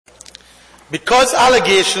because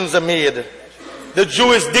allegations are made, the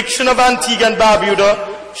jurisdiction of Antigua and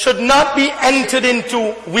Barbuda should not be entered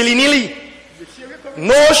into willy-nilly,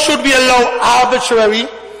 nor should we allow arbitrary,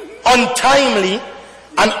 untimely,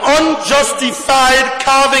 and unjustified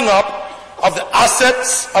carving up of the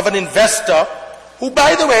assets of an investor who,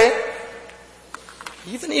 by the way,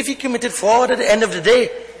 even if he committed fraud at the end of the day,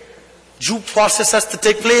 due process has to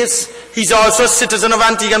take place. He's also a citizen of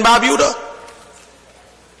Antigua and Barbuda.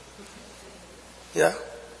 Yeah.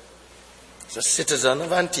 He's a citizen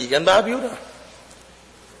of Antigua and Barbuda.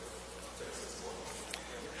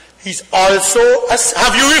 He's also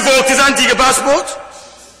have you revoked his Antigua passport?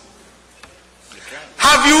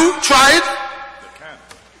 Have you tried?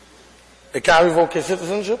 They can't revoke his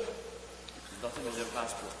citizenship? Not in his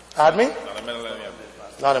passport. Pardon me? Not a millennium.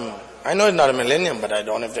 I know it's not a millennium, but I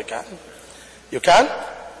don't know if they can. You can? Yeah,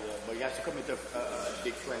 but you have to commit a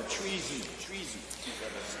different treason.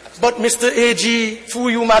 But Mr. AG, through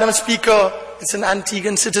you, Madam Speaker, it's an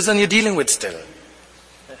Antiguan citizen you're dealing with still.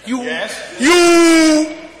 You and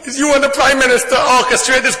the Prime Minister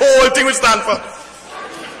orchestrate this whole thing with Stanford.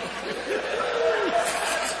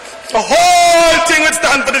 The whole thing with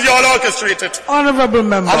Stanford is you all orchestrated. Honourable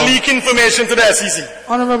Member. And leak information to the SEC.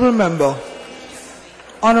 Honourable Member.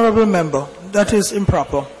 Honourable Member, that is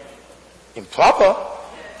improper. Improper?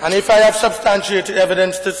 And if I have substantiated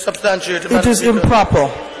evidence to substantiate it? It is improper.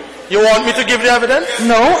 You want me to give the evidence?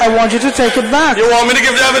 No, I want you to take it back. You want me to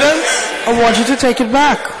give the evidence? I want you to take it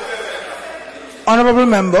back. Honourable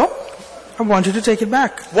Member, I want you to take it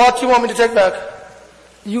back. What do you want me to take back?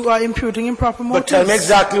 You are imputing improper motives. But tell me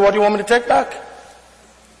exactly what you want me to take back.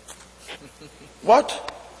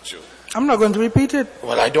 What? I'm not going to repeat it.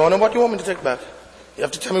 Well, I don't know what you want me to take back. You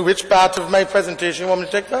have to tell me which part of my presentation you want me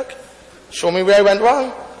to take back. Show me where I went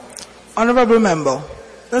wrong. Honourable Member,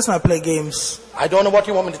 let's not play games. I don't know what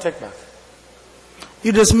you want me to take back.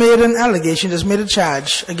 You just made an allegation, just made a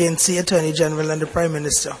charge against the Attorney General and the Prime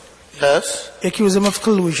Minister. Yes. You accuse him of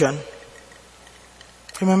collusion.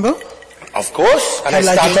 Remember? Of course, and I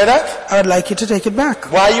stand by that. I would like you to take it back.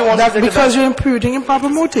 Why you want to take it back? Because you're imputing improper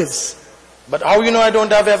motives. But how you know I don't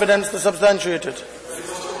have evidence to substantiate it?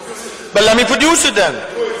 But let me produce it then.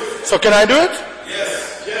 So can I do it?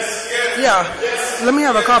 Yes. Yeah. Let me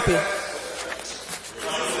have a copy.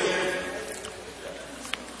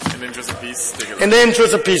 In the interest of peace, take it back. In the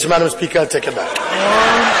interest of peace, Madam Speaker, I'll take it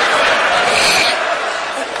back.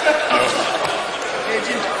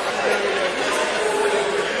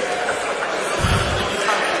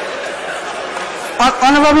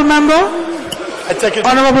 Honourable Member? I take it.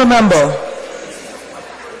 Honourable Member,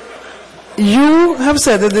 you have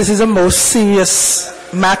said that this is a most serious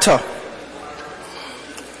matter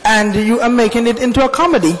and you are making it into a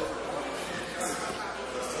comedy.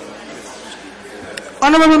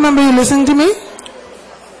 Honourable Member, you listening to me?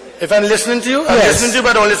 If I'm listening to you, I'm Yes. listening to you,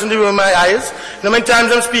 but I don't listen to you with my eyes. You know how many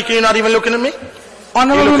times I'm speaking, you're not even looking at me?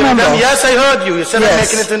 Honourable Member. Yes, I heard you. You said Yes. I'm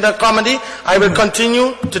making it into a comedy. I will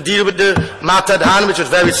continue to deal with the matter at hand, which is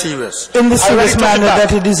very serious. In the serious manner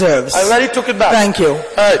that it deserves. I already took it back. Thank you. All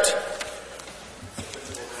right.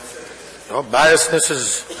 Your biasness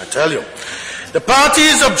is, I tell you. The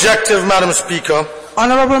party's objective, Madam Speaker.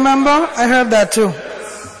 Honourable Member, I heard that too.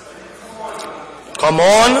 Come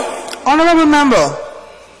on. Honourable Member.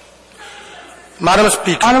 Madam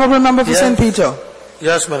Speaker. Honourable Member for Yes. St. Peter.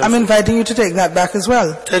 Yes, Madam I'm inviting you to take that back as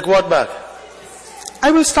well. Take what back? I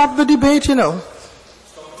will stop the debate, you know.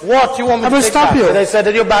 What you want me I to will take stop back? you. Did I say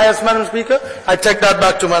that you're biased, Madam Speaker? I take that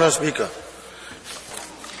back to Madam Speaker.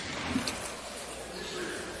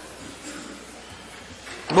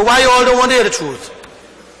 But why you all don't want to hear the truth?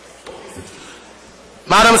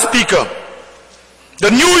 Madam Speaker, the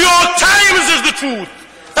New York Times is the truth.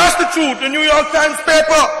 That's the truth. The New York Times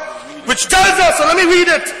paper, which tells us, and let me read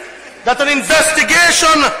it, that an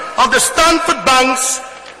investigation of the Stanford banks,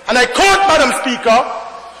 and I quote, Madam Speaker,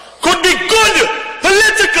 could be good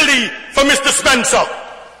politically for Mr. Spencer,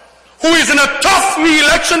 who is in a tough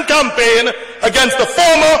re-election campaign against the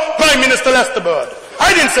former Prime Minister Lester Bird.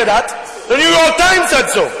 I didn't say that. The New York Times said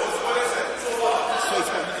so.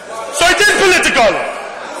 So it is political.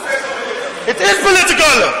 It is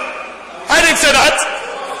political. I didn't say that.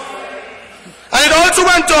 And it also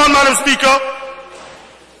went on, Madam Speaker,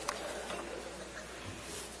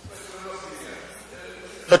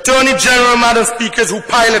 Attorney General, Madam Speakers, who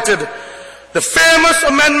piloted the famous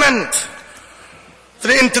amendment to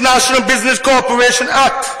the International Business Corporation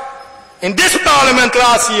Act in this Parliament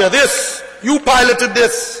last year. You piloted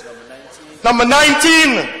this. Number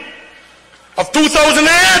 19 of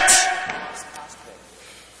 2008.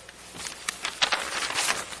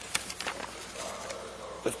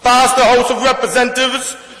 was passed the House of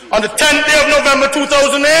Representatives on the 10th day of November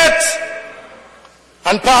 2008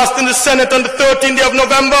 and passed in the Senate on the 13th day of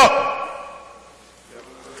November.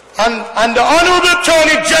 And the Honorable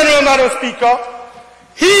Attorney General, Madam Speaker,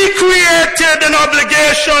 he created an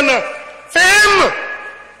obligation for him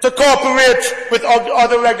to cooperate with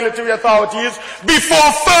other regulatory authorities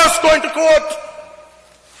before first going to court.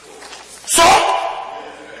 So,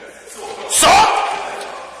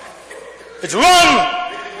 it's wrong.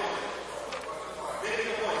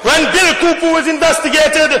 When Bill Cooper was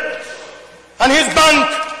investigated and his bank,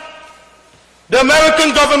 the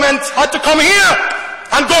American government had to come here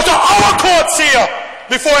and go to our courts here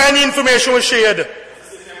before any information was shared.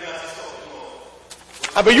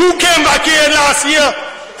 But you came back here last year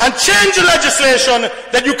and changed the legislation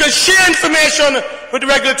that you can share information with the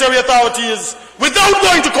regulatory authorities without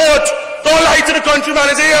going to court. Don't lie to the countryman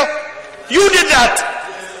is here. You did that.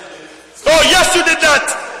 Oh yes, you did that.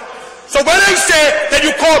 So when I say that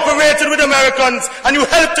you cooperated with Americans and you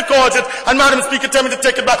helped to cause it, and Madam Speaker, tell me to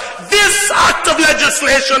take it back, this act of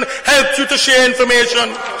legislation helped you to share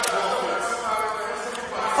information.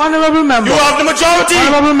 Honourable members. You have the majority.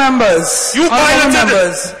 Honourable members. You piloted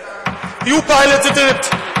it. You piloted it.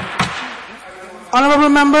 Honourable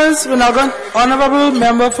members, we're now going. Honourable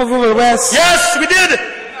member for Rural West. Yes, we did.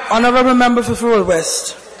 Honourable member for Rural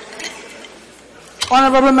West.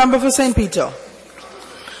 Honourable member for St. Peter.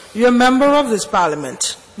 You're a member of this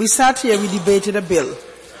parliament. We sat here, we debated a bill.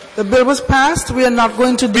 The bill was passed, we are not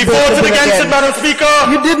going to debate the bill again. We voted against it, Madam Speaker.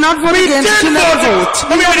 You did not vote against it, you never vote.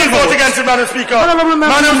 We didn't vote against it, Madam Speaker.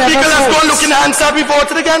 Madam Speaker, let's go and look in the answer, we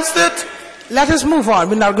voted against it. Let us move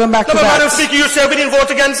on, we're not going back to that. Madam Speaker, you said we didn't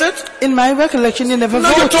vote against it? In my recollection, you never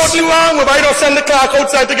voted. No, you're totally wrong. Why don't send the clerk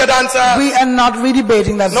outside to get the answer? We are not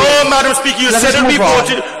redebating that bill. No, Madam Speaker, you said that we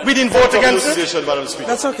voted. We didn't vote against it. Madam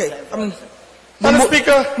Speaker. That's okay. Madam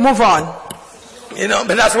Speaker. Move on. You know,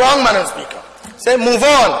 but that's wrong, Madam Speaker. Say, move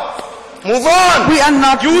on. Move on. We are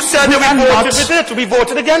not. You said that we voted with it. We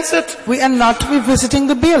voted against it. We are not revisiting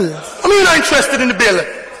the bill. I mean, you're not interested in the bill.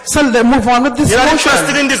 So then move on with this You're not motion.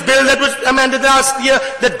 interested in this bill that was amended last year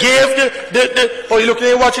that gave oh, you're looking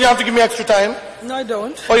at watching, you have to give me extra time? No, I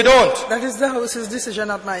don't. Oh, you don't? That is the House's decision,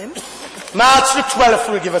 not mine. March the 12th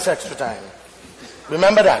will give us extra time.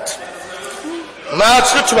 Remember that. March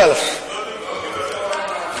the 12th.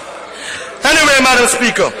 Anyway, Madam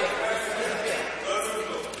Speaker.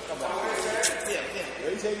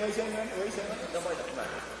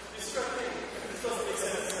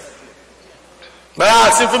 But I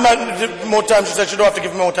asked him for more time. She said she don't have to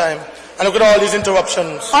give me more time. And look at all these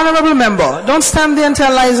interruptions. Honourable member, don't stand there and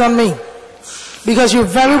tell lies on me. Because you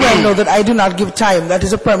very well know that I do not give time. That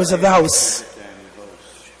is a premise of the House.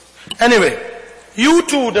 Anyway, you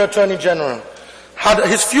too, the Attorney General, had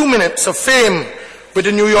his few minutes of fame with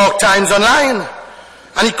the New York Times online.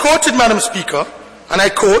 And he quoted, Madam Speaker, and I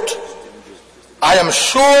quote, "I am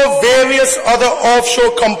sure various other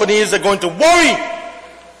offshore companies are going to worry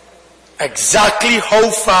exactly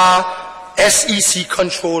how far SEC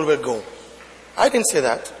control will go." I didn't say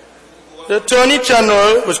that. The Attorney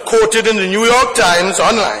General was quoted in the New York Times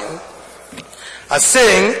online as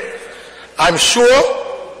saying, "I'm sure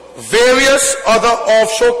various other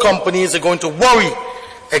offshore companies are going to worry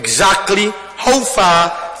exactly how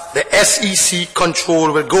far the SEC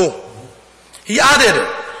control will go." He added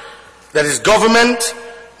that his government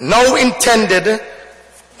now intended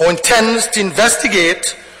or intends to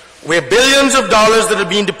investigate where billions of dollars that had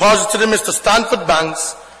been deposited in Mr. Stanford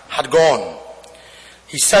banks had gone.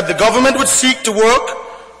 He said the government would seek to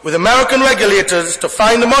work with American regulators to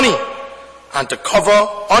find the money and to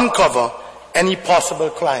uncover any possible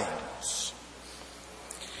crimes.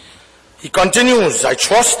 He continues, "I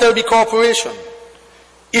trust there will be cooperation.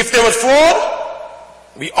 If there was fraud,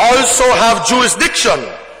 we also have jurisdiction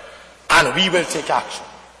and we will take action."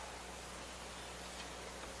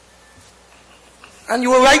 And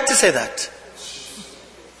you were right to say that.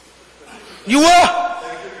 You were.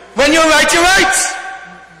 When you're right, you're right.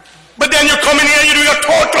 But then you come in here, you do your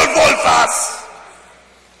total volte-face.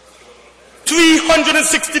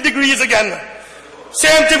 360 degrees again.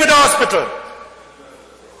 Same thing with the hospital.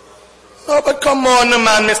 Oh, but come on,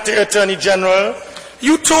 man, Mr. Attorney General.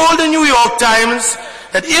 You told the New York Times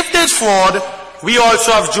that if there's fraud, we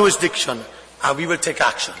also have jurisdiction and we will take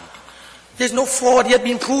action. There's no fraud yet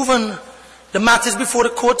been proven. The matter is before the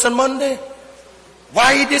courts on Monday.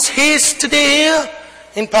 Why this haste today here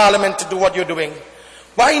in Parliament to do what you're doing?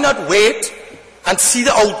 Why not wait and see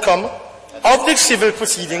the outcome of the civil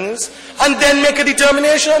proceedings and then make a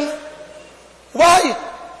determination? Why?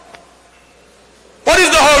 What is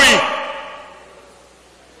the hurry?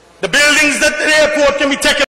 The buildings that the airport can be taken